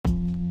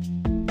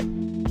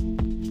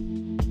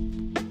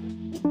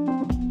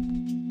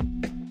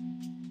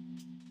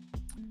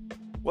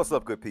What's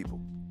up, good people?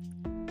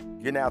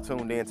 You're now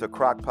tuned in to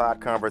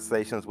Crockpot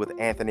Conversations with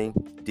Anthony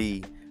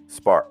D.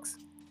 Sparks.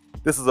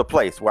 This is a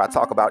place where I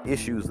talk about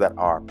issues that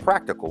are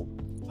practical,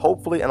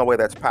 hopefully in a way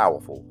that's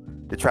powerful,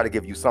 to try to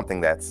give you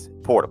something that's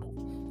portable.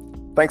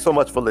 Thanks so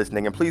much for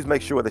listening, and please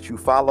make sure that you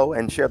follow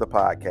and share the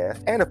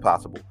podcast, and if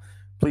possible,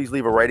 please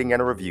leave a rating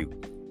and a review,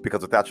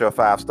 because without your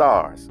 5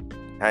 stars,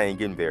 I ain't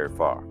getting very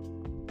far.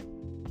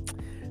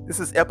 This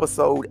is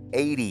episode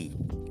 80,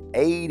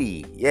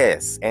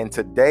 yes, and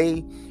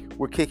today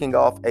we're kicking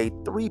off a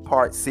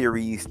 3-part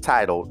series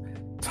titled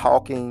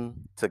Talking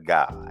to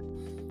God.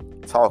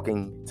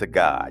 Talking to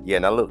God. Yeah,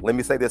 now look, let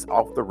me say this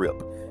off the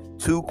rip.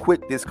 2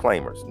 quick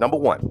disclaimers. Number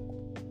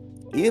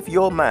 1, if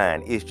your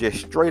mind is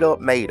just straight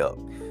up made up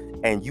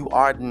and you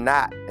are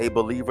not a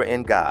believer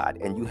in God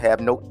and you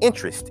have no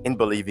interest in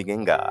believing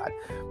in God,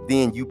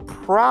 then you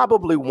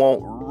probably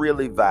won't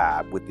really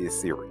vibe with this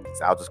series.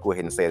 I'll just go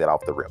ahead and say that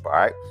off the rip, all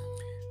right?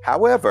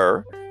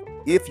 However,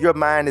 if your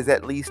mind is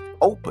at least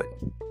open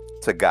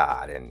to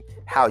God and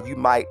how you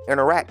might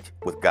interact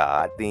with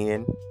God,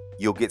 then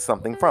you'll get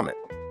something from it.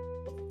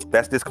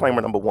 That's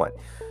disclaimer number 1.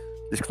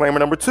 Disclaimer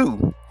number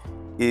 2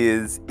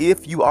 is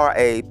if you are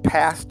a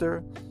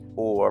pastor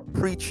or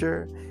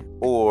preacher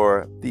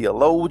or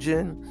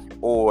theologian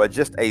or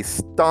just a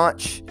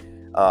staunch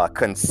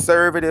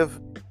conservative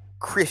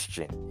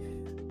Christian,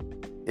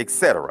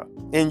 etc.,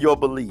 in your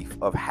belief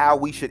of how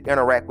we should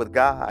interact with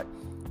God,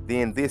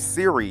 then this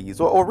series,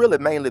 or really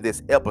mainly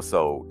this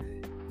episode,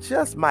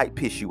 just might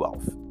piss you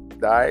off,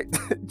 all right?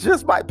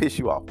 Just might piss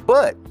you off.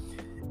 But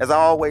as I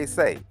always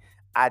say,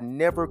 I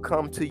never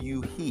come to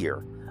you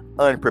here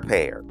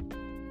unprepared.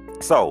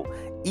 So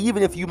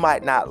even if you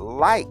might not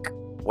like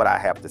what I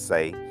have to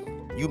say,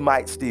 you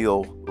might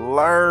still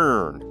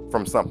learn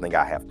from something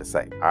I have to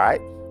say, all right?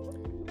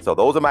 So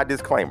those are my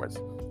disclaimers.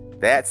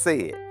 That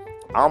said,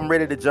 I'm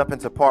ready to jump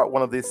into part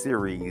 1 of this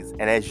series.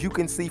 And as you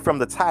can see from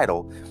the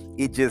title,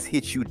 it just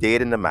hits you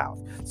dead in the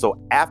mouth.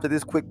 So after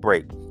this quick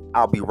break,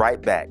 I'll be right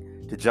back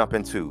to jump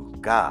into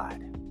God,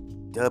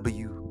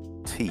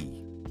 WTF.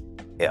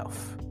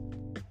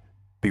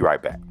 Be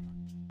right back.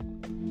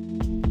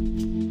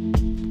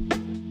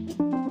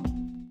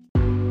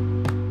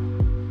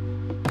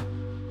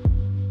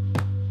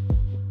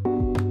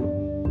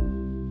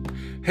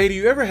 Hey, do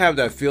you ever have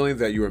that feeling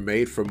that you were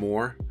made for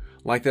more?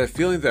 Like that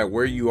feeling that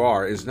where you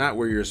are is not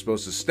where you're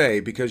supposed to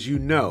stay because you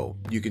know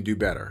you can do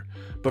better,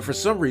 but for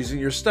some reason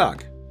you're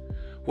stuck?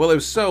 Well,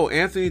 if so,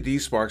 Anthony D.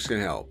 Sparks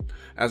can help.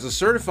 As a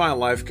certified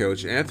life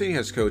coach, Anthony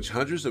has coached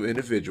hundreds of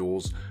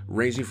individuals,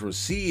 ranging from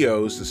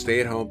CEOs to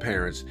stay-at-home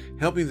parents,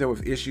 helping them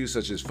with issues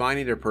such as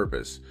finding their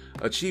purpose,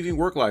 achieving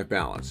work-life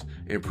balance,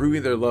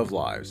 improving their love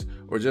lives,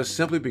 or just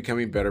simply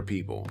becoming better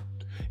people.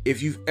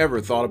 If you've ever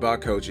thought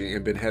about coaching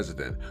and been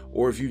hesitant,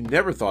 or if you've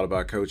never thought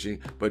about coaching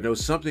but know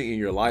something in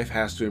your life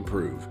has to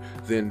improve,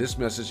 then this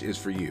message is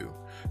for you.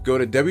 Go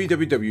to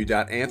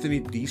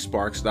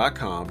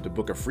www.anthonydsparks.com to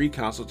book a free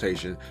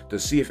consultation to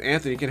see if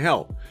Anthony can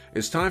help.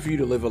 It's time for you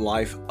to live a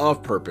life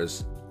of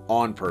purpose,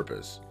 on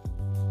purpose.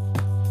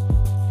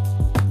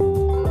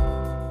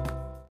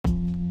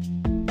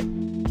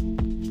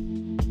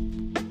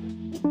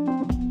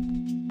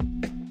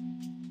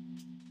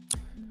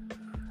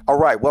 All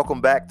right,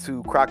 welcome back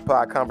to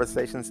Crockpot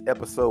Conversations,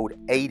 episode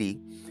 80.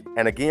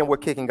 And again, we're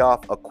kicking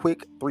off a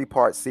quick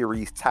 3-part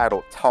series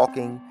titled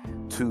Talking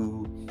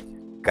to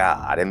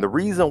God. And the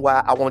reason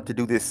why I wanted to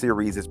do this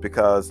series is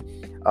because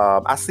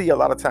I see a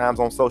lot of times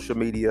on social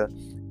media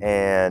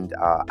and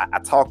I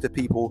talk to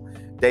people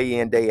day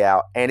in, day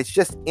out, and it's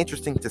just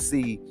interesting to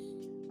see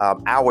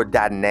our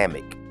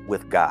dynamic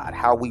with God,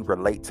 how we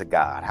relate to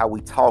God, how we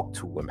talk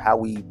to him, how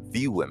we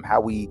view him, how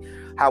we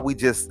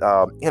just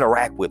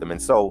interact with him.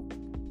 And so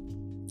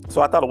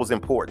I thought it was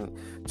important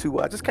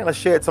to just kind of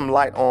shed some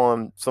light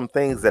on some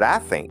things that I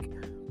think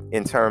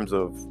in terms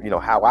of,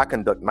 how I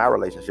conduct my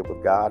relationship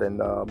with God,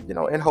 and,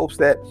 in hopes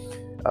that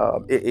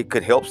it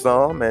could help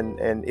some,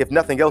 and if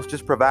nothing else,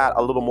 just provide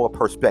a little more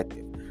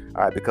perspective.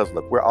 All right, because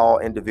look, we're all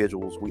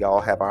individuals. We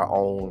all have our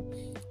own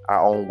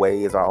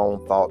ways, our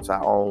own thoughts,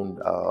 our own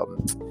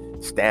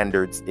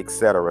standards,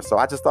 etc. So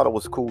I just thought it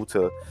was cool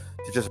to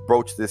just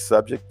broach this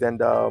subject,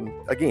 and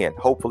again,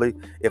 hopefully,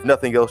 if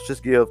nothing else,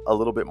 just give a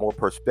little bit more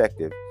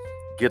perspective,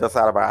 get us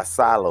out of our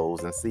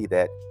silos, and see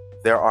that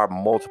there are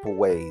multiple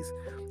ways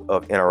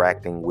of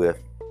interacting with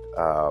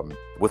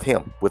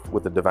him,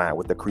 with the divine,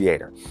 with the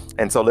creator.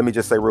 And so let me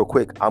just say real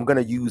quick, I'm going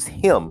to use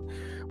him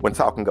when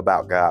talking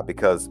about God,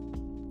 because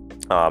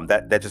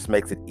that just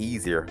makes it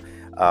easier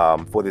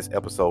for this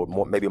episode,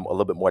 maybe a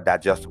little bit more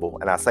digestible.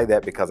 And I say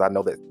that because I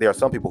know that there are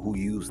some people who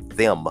use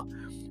them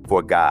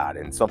for God,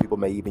 and some people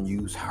may even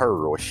use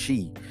her or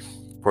she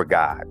for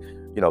God.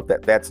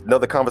 That's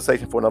another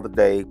conversation for another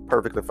day.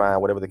 Perfectly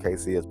fine, whatever the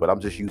case is, but I'm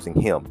just using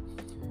him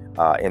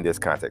in this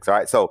context. All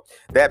right. So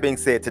that being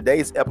said,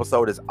 today's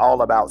episode is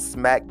all about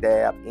smack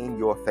dab in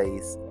your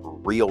face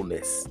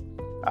realness.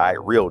 All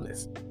right.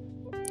 Realness.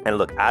 And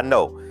look, I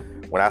know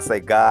when I say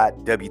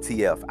God,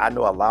 WTF, I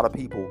know a lot of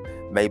people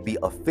may be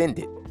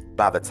offended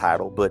by the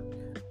title, but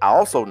I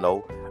also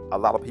know a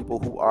lot of people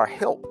who are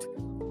helped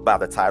by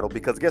the title,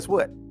 because guess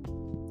what?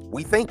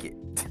 We think it,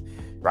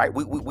 right?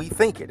 We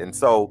think it. And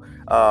so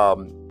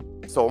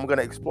so I'm going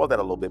to explore that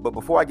a little bit. But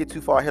before I get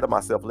too far ahead of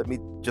myself, let me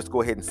just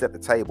go ahead and set the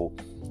table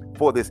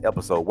for this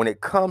episode. When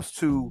it comes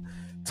to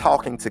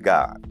talking to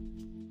God,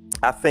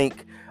 I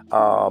think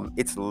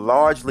it's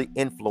largely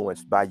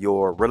influenced by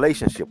your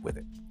relationship with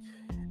him.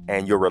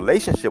 And your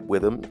relationship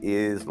with him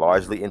is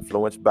largely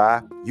influenced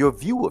by your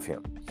view of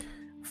him.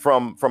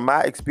 From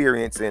my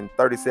experience in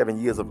 37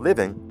 years of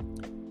living,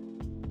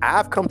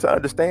 I've come to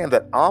understand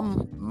that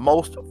I'm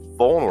most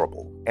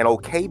vulnerable and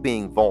okay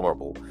being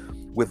vulnerable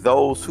with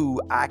those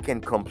who I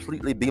can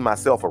completely be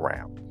myself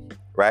around,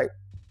 right?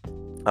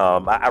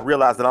 I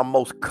realize that I'm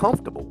most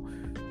comfortable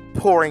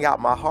pouring out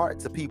my heart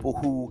to people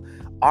who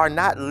are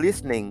not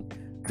listening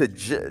to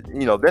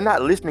they're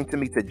not listening to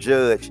me to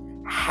judge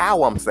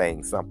how I'm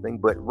saying something,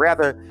 but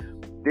rather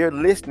they're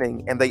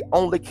listening and they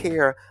only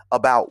care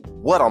about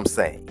what I'm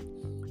saying.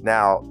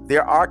 Now,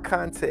 there are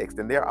contexts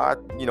and there are,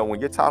 when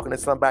you're talking to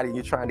somebody and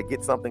you're trying to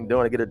get something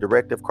done, to get a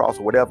directive across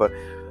or whatever,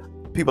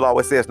 people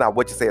always say it's not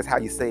what you say, it's how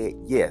you say it.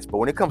 Yes. But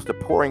when it comes to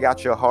pouring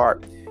out your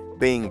heart,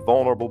 being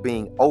vulnerable,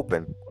 being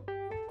open,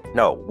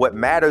 no, what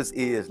matters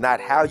is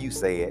not how you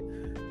say it,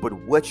 but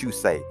what you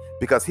say.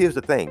 Because here's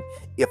the thing,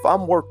 if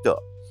I'm worked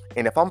up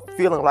and if I'm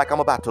feeling like I'm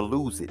about to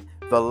lose it,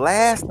 the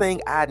last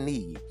thing I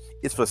need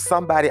is for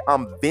somebody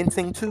I'm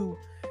venting to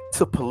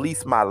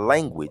police my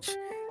language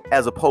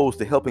as opposed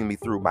to helping me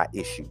through my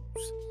issues.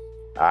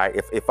 All right.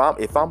 If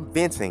I'm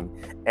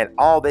venting and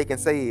all they can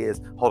say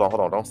is, hold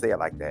on, don't say it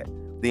like that,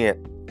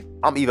 then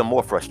I'm even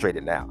more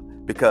frustrated now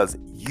because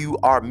you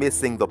are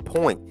missing the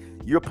point.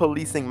 You're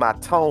policing my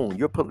tone.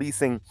 You're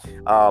policing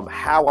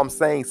how I'm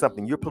saying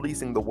something. You're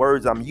policing the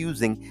words I'm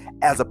using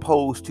as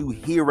opposed to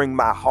hearing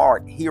my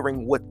heart,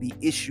 hearing what the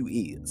issue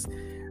is.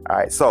 All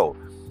right. So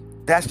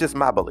that's just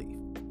my belief.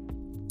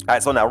 All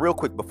right. So now real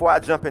quick, before I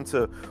jump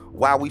into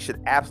why we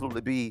should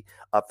absolutely be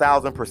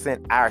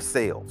 1,000%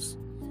 ourselves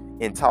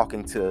in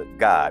talking to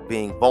God,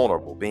 being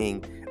vulnerable,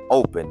 being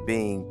open,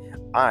 being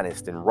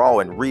honest and raw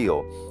and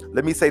real,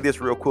 let me say this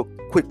real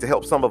quick to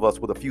help some of us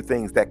with a few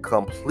things that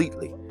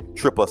completely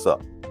trip us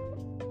up.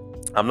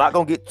 I'm not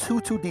going to get too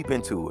deep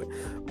into it,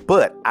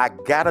 but I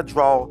got to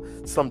draw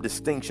some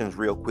distinctions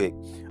real quick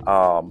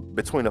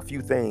between a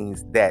few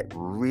things that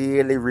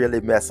really, really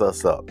mess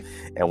us up.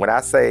 And when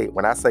I say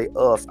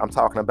us, I'm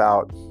talking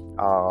about,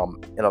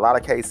 in a lot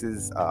of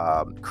cases,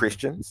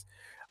 Christians.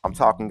 I'm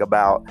talking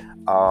about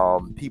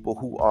people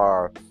who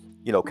are,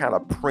 kind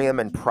of prim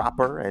and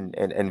proper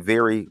and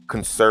very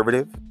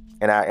conservative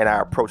in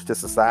our approach to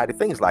society,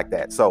 things like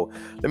that. So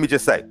let me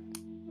just say,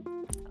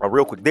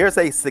 real quick, there's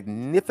a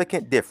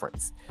significant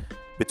difference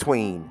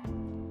between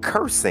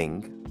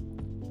cursing,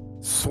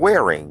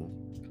 swearing,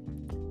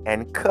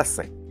 and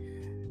cussing.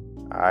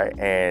 All right.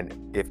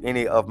 And if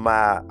any of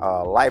my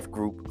life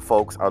group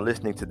folks are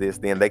listening to this,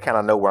 then they kind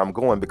of know where I'm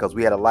going, because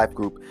we had a life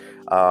group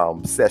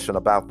session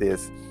about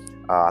this.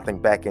 I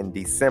think back in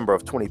December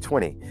of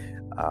 2020,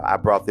 I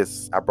brought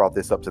this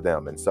up to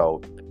them. And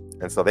so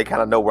they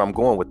kind of know where I'm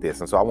going with this.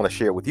 And so I want to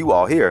share it with you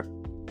all here.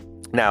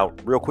 Now,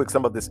 real quick,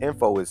 some of this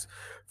info is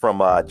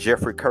from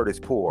Jeffrey Curtis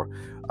Poor,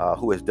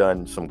 who has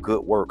done some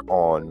good work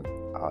on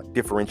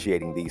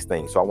differentiating these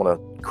things. So I want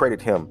to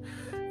credit him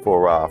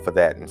for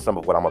that and some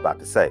of what I'm about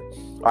to say.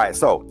 All right.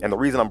 So, and the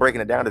reason I'm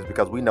breaking it down is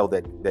because we know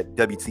that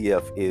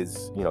WTF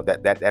is,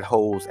 that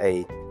holds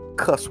a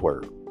cuss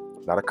word,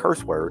 not a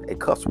curse word, a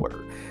cuss word.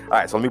 All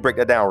right. So let me break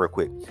that down real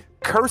quick.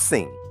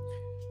 Cursing,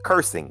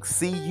 cursing,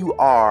 CURSING,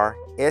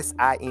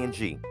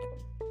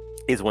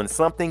 is when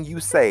something you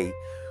say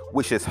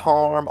wishes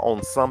harm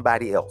on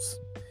somebody else.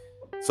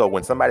 So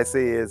when somebody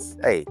says,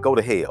 hey, go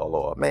to hell,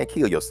 or man,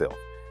 kill yourself,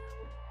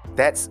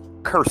 that's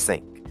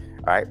cursing.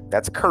 All right.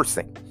 That's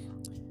cursing.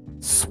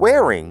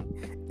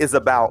 Swearing is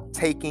about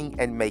taking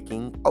and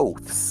making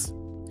oaths,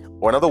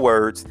 or in other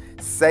words,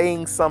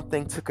 saying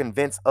something to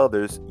convince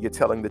others you're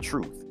telling the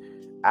truth,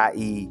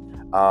 i.e.,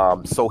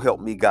 so help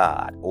me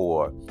God,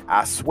 or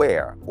I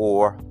swear,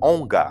 or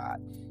on God.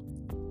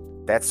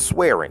 That's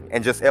swearing.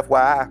 And just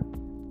FYI,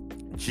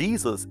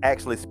 Jesus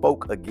actually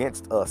spoke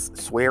against us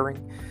swearing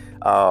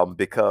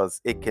because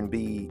it can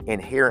be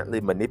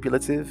inherently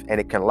manipulative and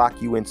it can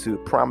lock you into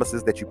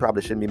promises that you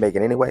probably shouldn't be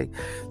making anyway.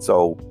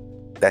 So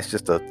that's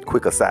just a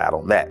quick aside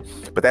on that.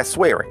 But that's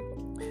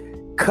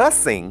swearing.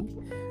 Cussing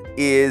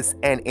is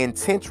an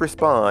intense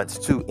response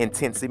to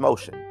intense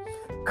emotion.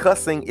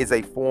 Cussing is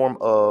a form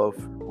of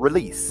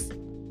release.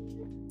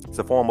 It's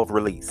a form of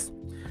release.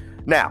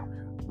 Now,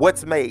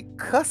 what's made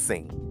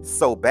cussing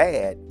so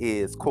bad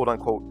is, quote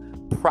unquote,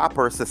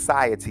 proper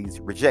society's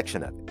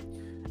rejection of it.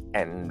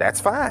 And that's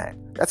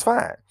fine. That's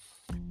fine.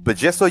 But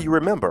just so you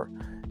remember,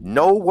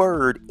 no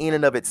word in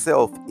and of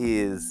itself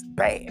is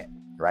bad,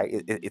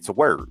 right? It's a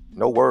word.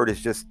 No word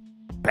is just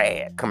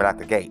bad coming out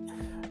the gate.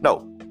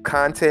 No,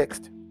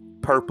 context,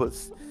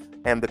 purpose,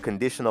 and the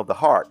condition of the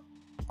heart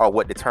are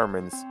what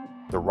determines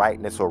the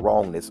rightness or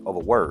wrongness of a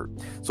word.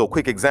 So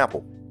quick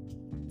example.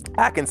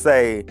 I can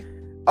say,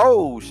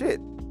 oh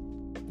shit,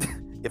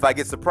 if I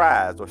get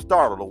surprised or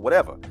startled or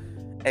whatever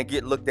and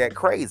get looked at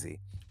crazy.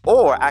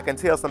 Or I can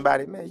tell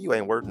somebody, man, you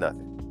ain't worth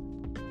nothing.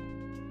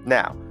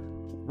 Now,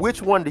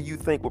 which one do you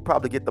think will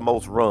probably get the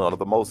most run or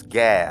the most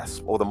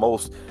gas or the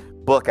most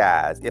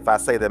buckeyes if I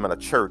say them in a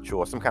church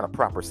or some kind of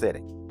proper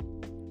setting?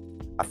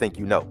 I think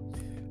you know.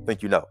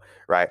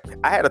 Right?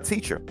 I had a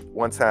teacher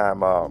one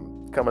time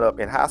coming up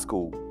in high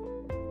school,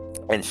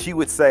 and she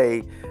would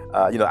say,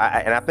 I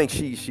think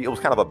it was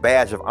kind of a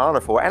badge of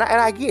honor for her. And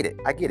I get it.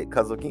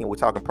 Because again, we're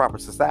talking proper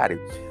society.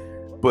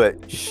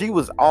 But she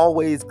was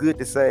always good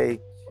to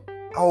say,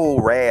 oh,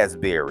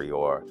 raspberry,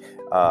 or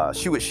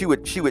she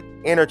would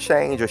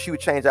interchange, or she would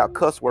change out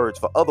cuss words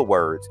for other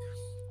words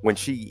when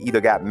she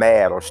either got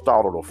mad or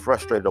startled or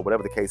frustrated or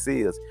whatever the case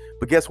is.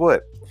 But guess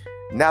what?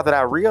 Now that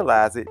I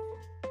realize it,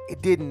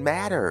 it didn't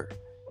matter.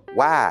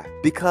 Why?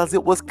 Because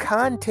it was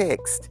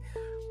context.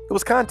 It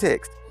was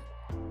context.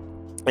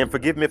 And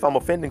forgive me if I'm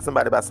offending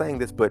somebody by saying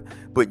this, but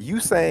you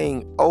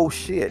saying "oh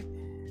shit"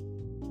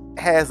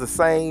 has the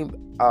same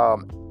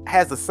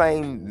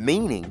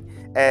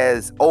meaning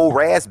as "oh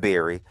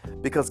raspberry,"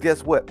 because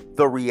guess what?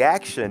 The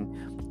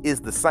reaction is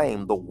the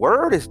same. The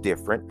word is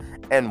different,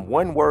 and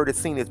one word is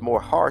seen as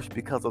more harsh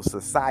because of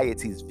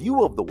society's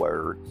view of the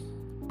word.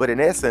 But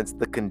in essence,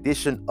 the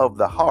condition of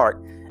the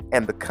heart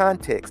and the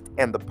context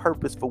and the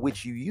purpose for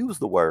which you use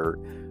the word,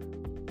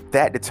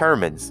 that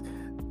determines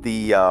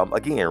the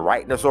again,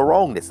 rightness or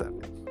wrongness of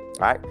it.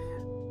 All right.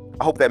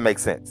 I hope that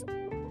makes sense.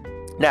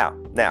 Now,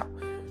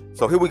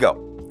 so here we go.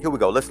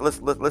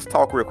 Let's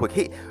talk real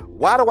quick.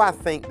 Why do I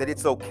think that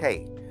it's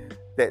okay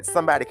that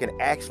somebody can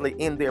actually,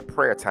 in their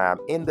prayer time,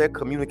 in their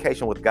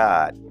communication with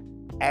God,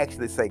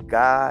 actually say,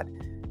 God,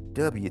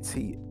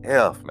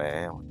 WTF,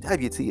 man,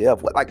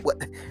 WTF?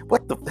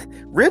 What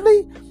the,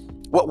 really?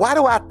 Why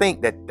do I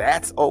think that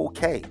that's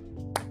okay?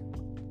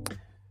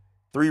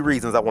 3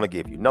 reasons I want to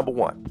give you. Number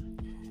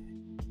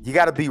 1, you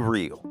got to be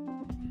real,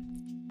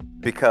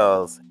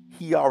 because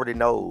he already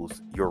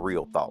knows your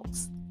real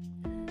thoughts.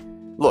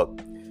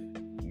 Look,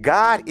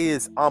 God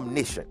is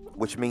omniscient,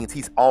 which means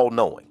he's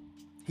all-knowing.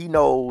 He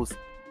knows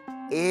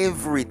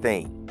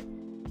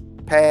everything,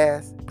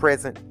 past,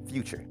 present,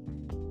 future,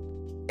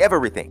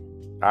 everything.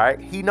 All right,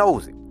 he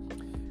knows it.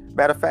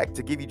 Matter of fact,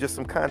 to give you just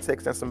some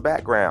context and some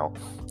background,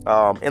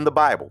 in the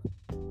Bible,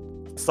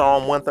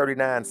 Psalm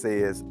 139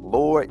 says,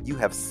 Lord, you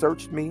have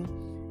searched me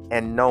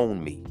and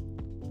known me.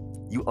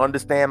 You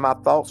understand my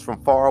thoughts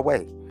from far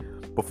away.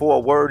 Before a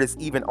word is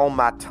even on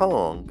my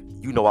tongue,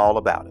 you know all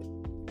about it.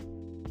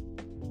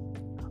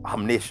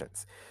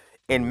 Omniscience.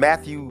 In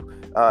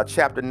Matthew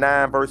chapter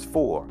 9, verse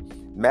 4,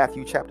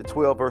 Matthew chapter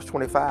 12, verse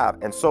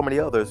 25, and so many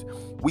others,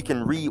 we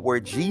can read where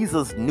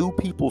Jesus knew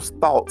people's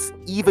thoughts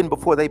even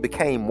before they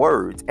became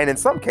words. And in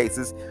some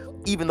cases,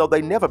 even though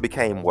they never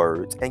became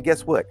words. And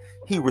guess what?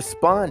 He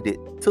responded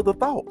to the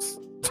thoughts.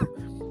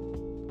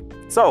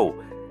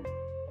 So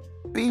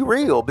be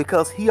real,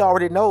 because he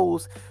already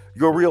knows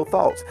your real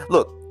thoughts.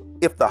 Look,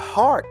 if the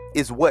heart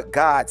is what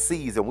God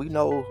sees, and we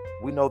know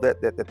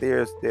that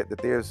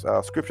there's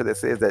scripture that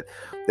says that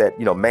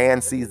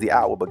man sees the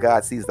outward, but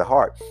God sees the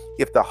heart.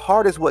 If the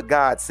heart is what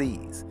God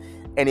sees,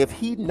 and if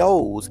he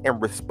knows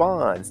and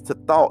responds to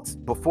thoughts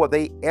before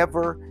they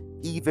ever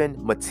even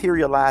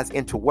materialize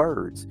into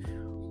words,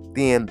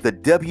 then the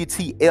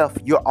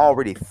WTF you're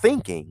already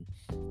thinking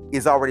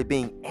is already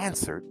being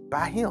answered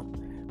by him.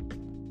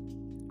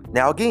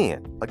 Now,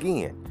 again,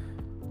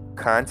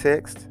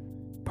 context,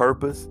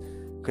 purpose,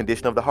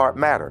 condition of the heart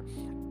matter.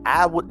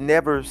 I would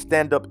never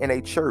stand up in a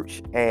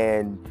church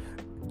and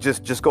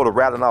just go to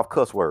rattling off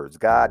cuss words,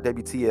 God,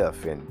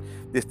 WTF, and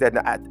this, that.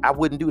 And I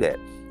wouldn't do that.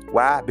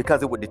 Why?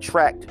 Because it would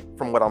detract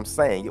from what I'm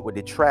saying. It would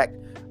detract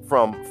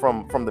from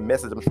the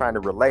message I'm trying to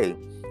relay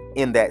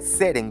in that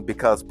setting,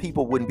 because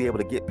people wouldn't be able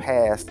to get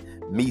past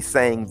me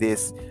saying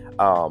this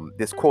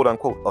quote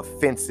unquote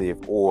offensive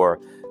or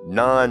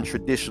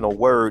non-traditional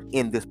word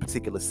in this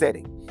particular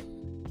setting.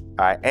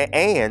 All right,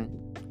 and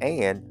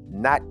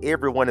not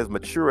everyone is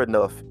mature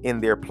enough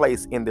in their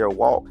place, in their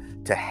walk,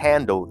 to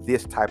handle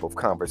this type of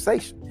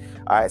conversation.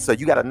 All right, so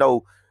you got to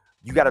know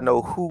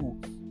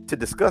who to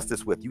discuss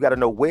this with. You got to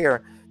know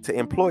where to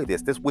employ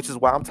this, which is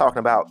why I'm talking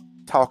about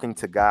talking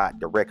to God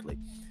directly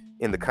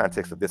in the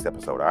context of this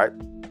episode. All right,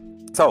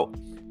 so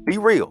be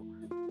real,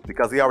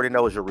 because he already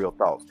knows your real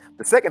thoughts.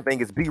 The second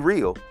thing is be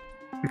real,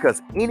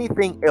 because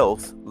anything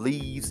else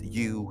leaves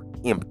you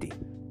empty.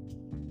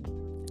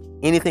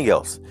 Anything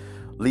else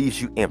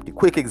leaves you empty.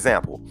 Quick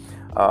example.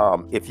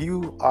 If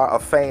you are a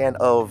fan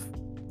of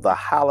the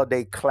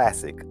holiday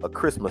classic, A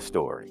Christmas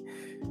Story,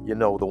 the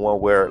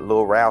one where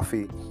little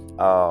Ralphie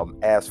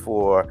asked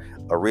for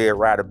a Red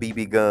Ryder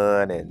BB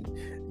gun, and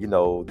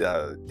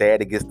the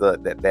daddy gets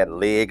that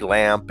leg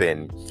lamp,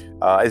 and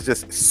it's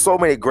just so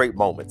many great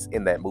moments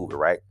in that movie,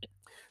 right?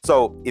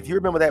 So if you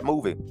remember that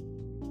movie,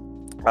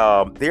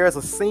 there's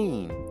a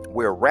scene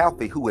where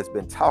Ralphie, who has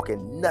been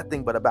talking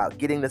nothing but about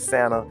getting to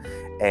Santa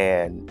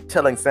and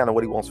telling Santa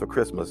what he wants for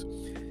Christmas,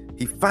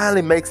 he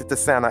finally makes it to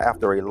Santa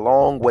after a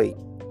long wait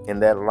in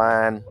that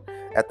line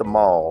at the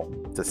mall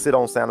to sit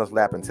on Santa's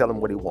lap and tell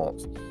him what he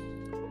wants.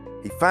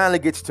 He finally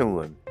gets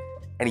to him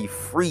and he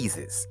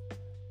freezes.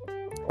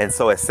 And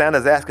so as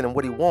Santa's asking him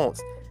what he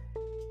wants,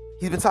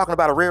 he's been talking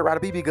about a Red Ryder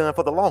BB gun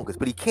for the longest,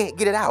 but he can't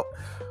get it out.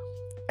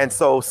 And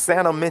so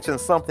Santa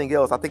mentions something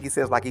else. I think he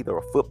says like either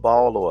a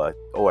football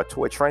or a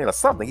toy train or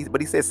something.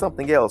 But he says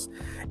something else.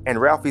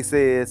 And Ralphie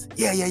says,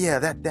 yeah,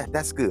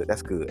 that's good.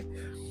 That's good.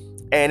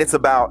 And it's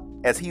about,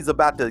 as he's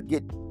about to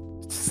get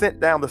sent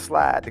down the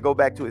slide to go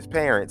back to his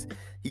parents,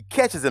 he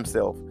catches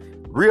himself,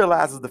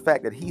 realizes the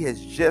fact that he has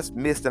just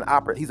missed an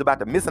opportunity. He's about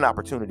to miss an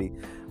opportunity.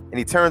 And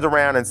he turns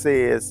around and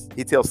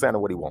he tells Santa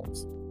what he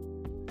wants.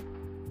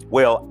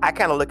 Well, I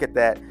kind of look at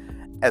that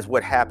as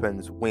what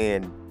happens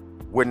when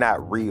we're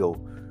not real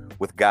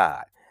with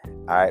God.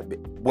 All right.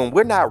 When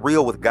we're not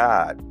real with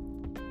God,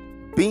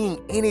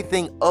 being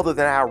anything other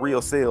than our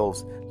real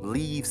selves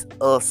leaves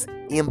us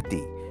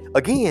empty.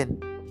 Again,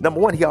 number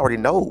one, he already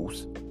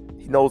knows.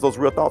 He knows those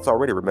real thoughts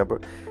already, remember?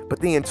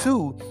 But then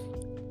two,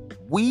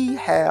 we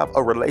have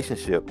a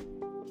relationship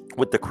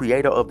with the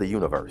creator of the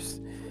universe.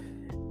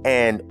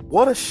 And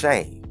what a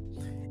shame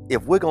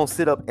if we're going to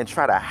sit up and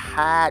try to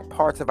hide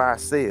parts of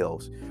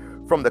ourselves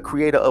from the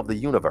creator of the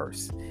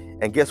universe.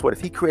 And guess what? If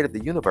he created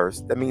the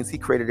universe, that means he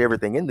created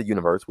everything in the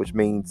universe, which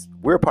means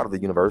we're part of the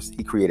universe.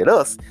 He created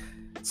us.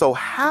 So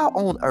how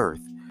on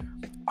earth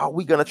are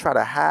we going to try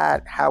to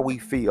hide how we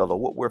feel or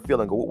what we're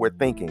feeling or what we're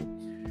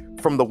thinking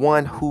from the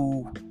one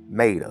who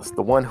made us,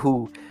 the one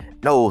who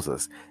knows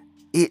us?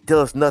 It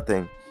does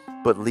nothing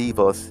but leave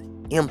us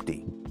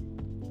empty.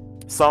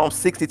 Psalm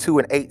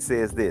 62:8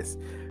 says this: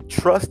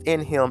 trust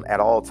in him at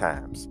all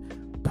times.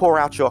 Pour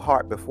out your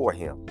heart before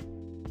him.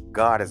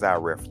 God is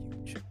our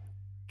refuge.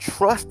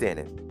 Trust in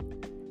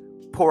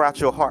him. Pour out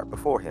your heart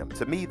before him.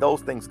 To me,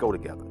 those things go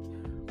together.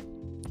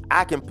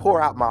 I can pour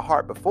out my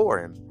heart before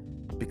him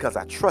because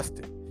I trust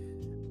him.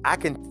 I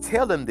can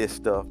tell him this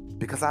stuff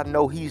because I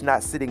know he's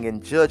not sitting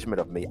in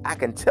judgment of me. I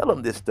can tell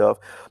him this stuff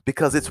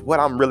because it's what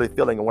I'm really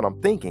feeling and what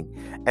I'm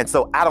thinking. And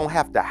so I don't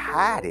have to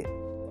hide it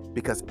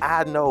because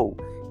I know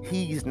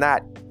he's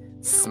not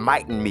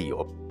smiting me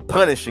or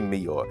punishing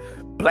me or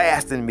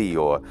blasting me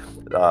or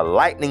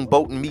lightning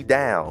bolting me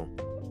down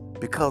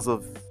because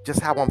of just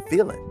how I'm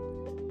feeling,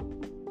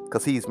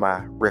 because he's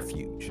my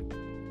refuge.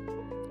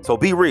 So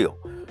be real,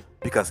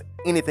 because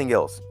anything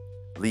else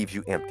leaves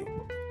you empty.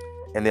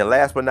 And then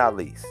last but not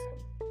least,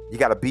 you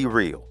got to be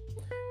real,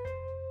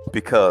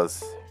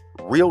 because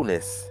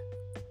realness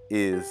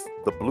is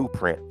the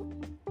blueprint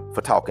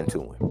for talking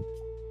to him.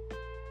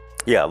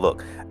 Yeah,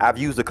 look, I've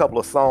used a couple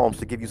of Psalms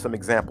to give you some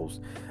examples.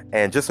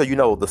 And just so you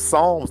know, the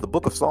Psalms, the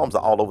book of Psalms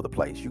are all over the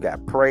place. You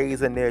got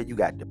praise in there. You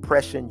got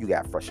depression. You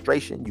got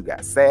frustration. You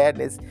got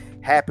sadness,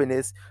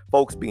 happiness,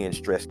 folks being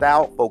stressed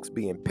out, folks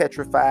being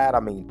petrified. I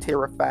mean,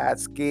 terrified,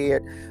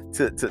 scared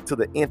to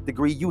the nth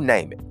degree. You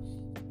name it.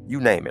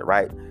 You name it,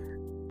 right?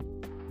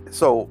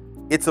 So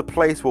it's a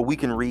place where we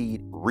can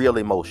read real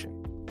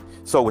emotion.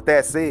 So with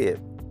that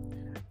said,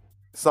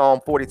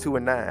 Psalm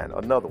 42:9,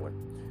 another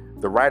one.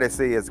 The writer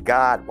says,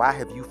 God, why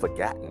have you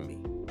forgotten me?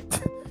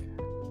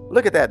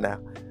 Look at that now.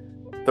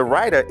 The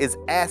writer is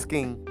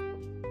asking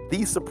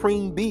the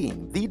supreme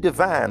being, the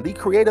divine, the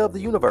creator of the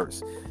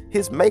universe,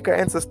 his maker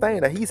and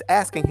sustainer. He's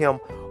asking him,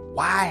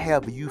 why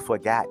have you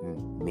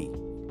forgotten me?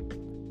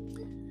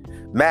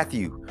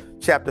 Matthew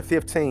chapter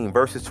 15,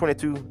 verses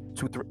 22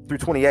 through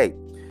 28.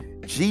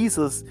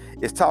 Jesus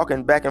is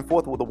talking back and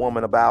forth with a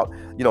woman about,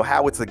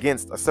 how it's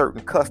against a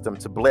certain custom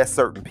to bless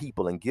certain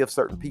people and give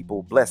certain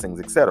people blessings,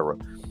 etc.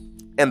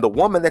 And the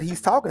woman that he's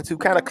talking to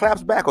kind of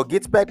claps back or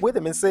gets back with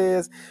him and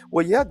says,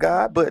 well, yeah,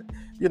 God, but,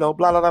 blah,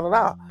 blah, blah, blah,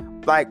 blah.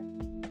 Like,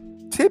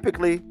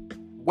 typically,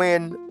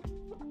 when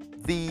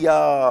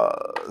the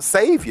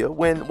Savior,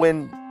 when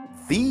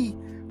the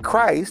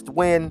Christ,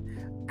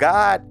 when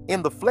God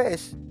in the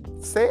flesh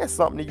says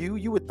something to you,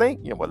 you would think,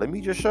 well, let me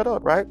just shut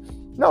up, right?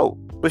 No,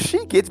 but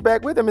she gets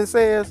back with him and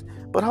says,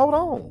 but hold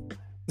on.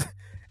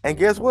 And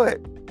guess what?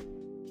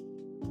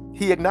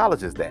 He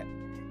acknowledges that,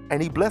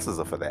 and he blesses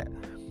her for that.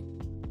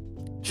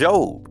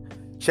 Job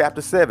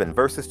chapter 7,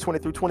 verses 20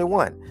 through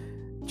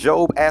 21.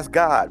 Job asked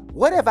God,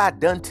 what have I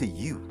done to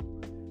you,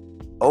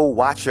 O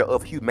watcher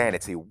of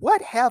humanity?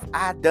 What have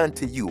I done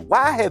to you?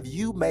 Why have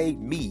you made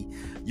me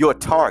your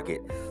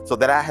target so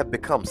that I have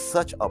become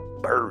such a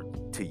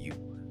burden to you?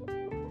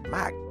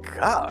 My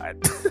God.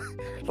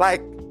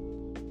 like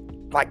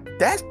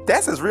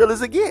that's as real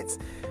as it gets.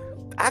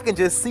 I can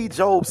just see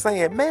Job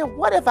saying, man,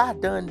 what have I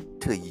done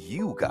to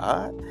you,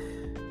 God,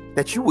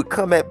 that you would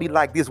come at me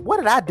like this? What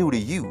did I do to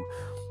you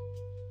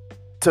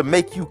to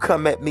make you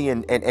come at me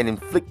and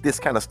inflict this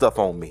kind of stuff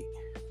on me?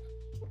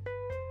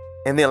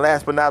 And then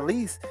last but not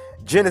least,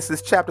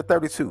 Genesis chapter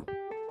 32,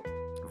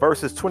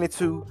 verses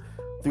 22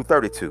 through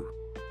 32.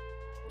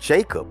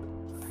 Jacob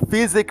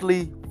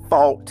physically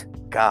fought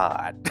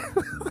God.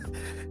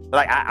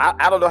 Like,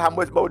 I don't know how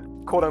much more,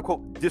 quote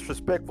unquote,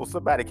 disrespectful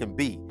somebody can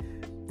be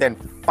than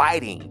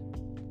fighting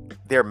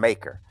their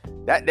maker.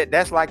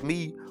 That's like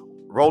me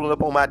rolling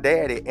up on my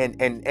daddy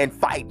and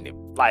fighting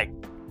him. Like,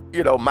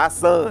 my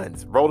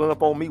sons rolling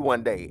up on me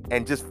one day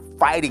and just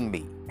fighting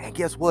me. And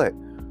guess what?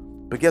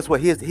 But guess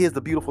what? Here's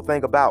the beautiful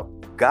thing about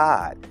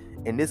God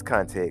in this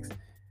context.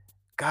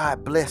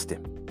 God blessed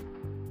him.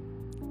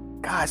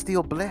 God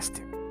still blessed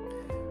him.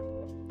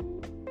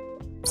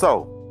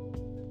 So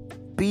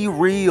be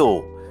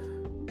real,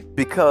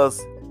 because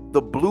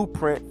the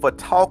blueprint for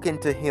talking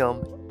to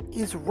him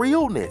is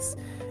realness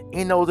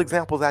in those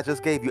examples I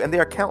just gave you. And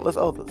there are countless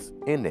others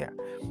in there.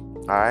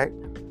 All right.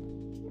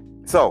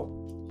 So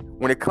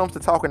when it comes to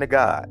talking to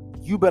God,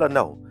 you better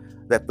know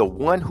that the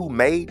one who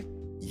made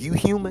you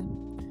human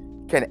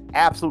can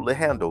absolutely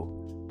handle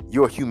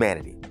your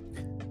humanity.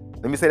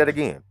 Let me say that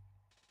again.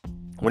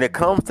 When it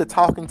comes to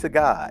talking to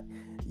God,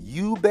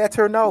 you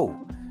better know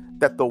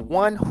that the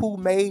one who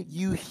made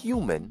you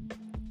human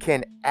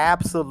can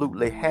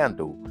absolutely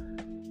handle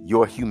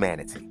your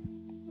humanity.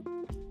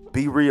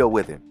 Be real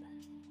with him,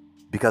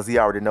 because he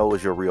already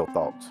knows your real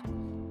thoughts.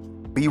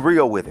 Be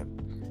real with him,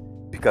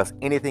 because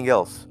anything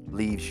else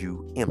leaves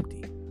you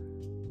empty.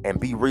 And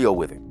be real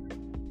with him,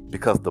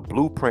 because the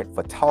blueprint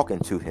for talking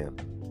to him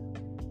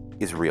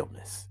is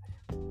realness.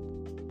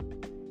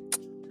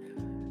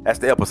 That's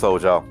the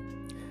episode, y'all.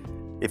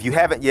 If you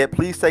haven't yet,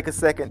 please take a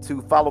second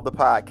to follow the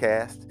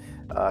podcast.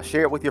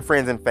 Share it with your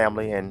friends and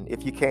family, and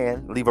if you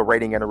can, leave a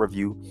rating and a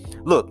review.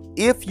 Look,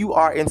 if you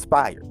are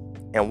inspired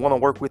and want to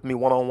work with me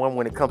one-on-one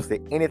when it comes to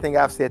anything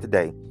I've said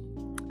today,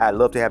 I'd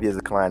love to have you as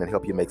a client and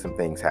help you make some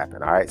things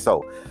happen. All right,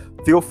 so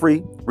feel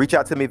free, reach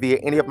out to me via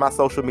any of my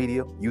social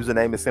media.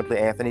 Username is simply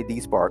Anthony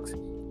D. Sparks.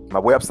 My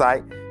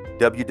website,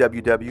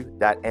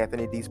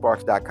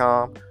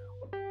 www.anthonydsparks.com,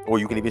 or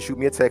you can even shoot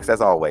me a text, as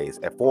always,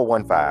 at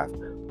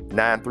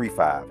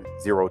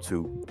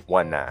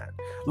 415-935-0219.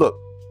 Look,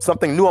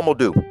 something new I'm gonna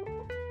do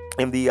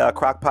in the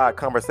Crockpot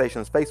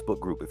Conversations Facebook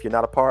group. If you're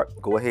not a part,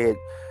 go ahead,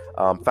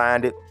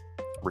 find it,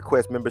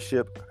 request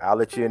membership. I'll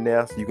let you in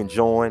there so you can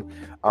join.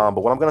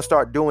 But what I'm going to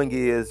start doing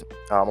is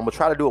I'm going to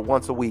try to do it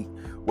once a week,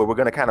 where we're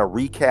going to kind of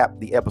recap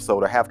the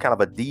episode or have kind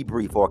of a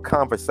debrief or a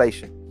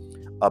conversation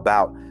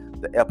about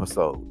the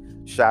episode.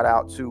 Shout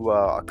out to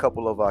a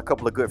couple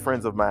of good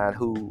friends of mine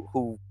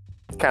who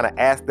kind of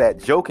asked that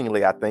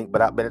jokingly, I think,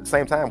 but at the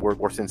same time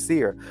we're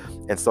sincere,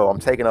 and so I'm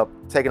taking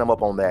them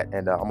up on that,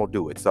 and I'm gonna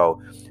do it.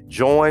 So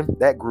join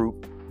that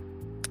group,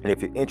 and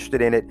if you're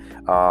interested in it,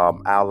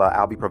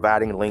 I'll be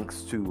providing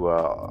links to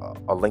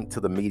a link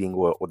to the meeting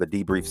or the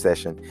debrief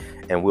session,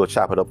 and we'll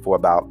chop it up for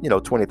about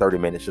 20-30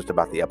 minutes just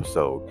about the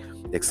episode,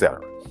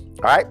 etc.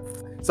 All right.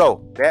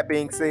 So that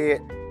being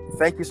said,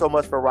 thank you so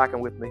much for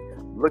rocking with me.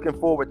 Looking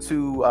forward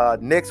to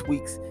next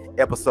week's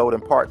episode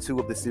and part 2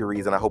 of the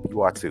series, and I hope you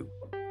are too.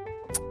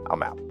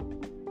 I'm out.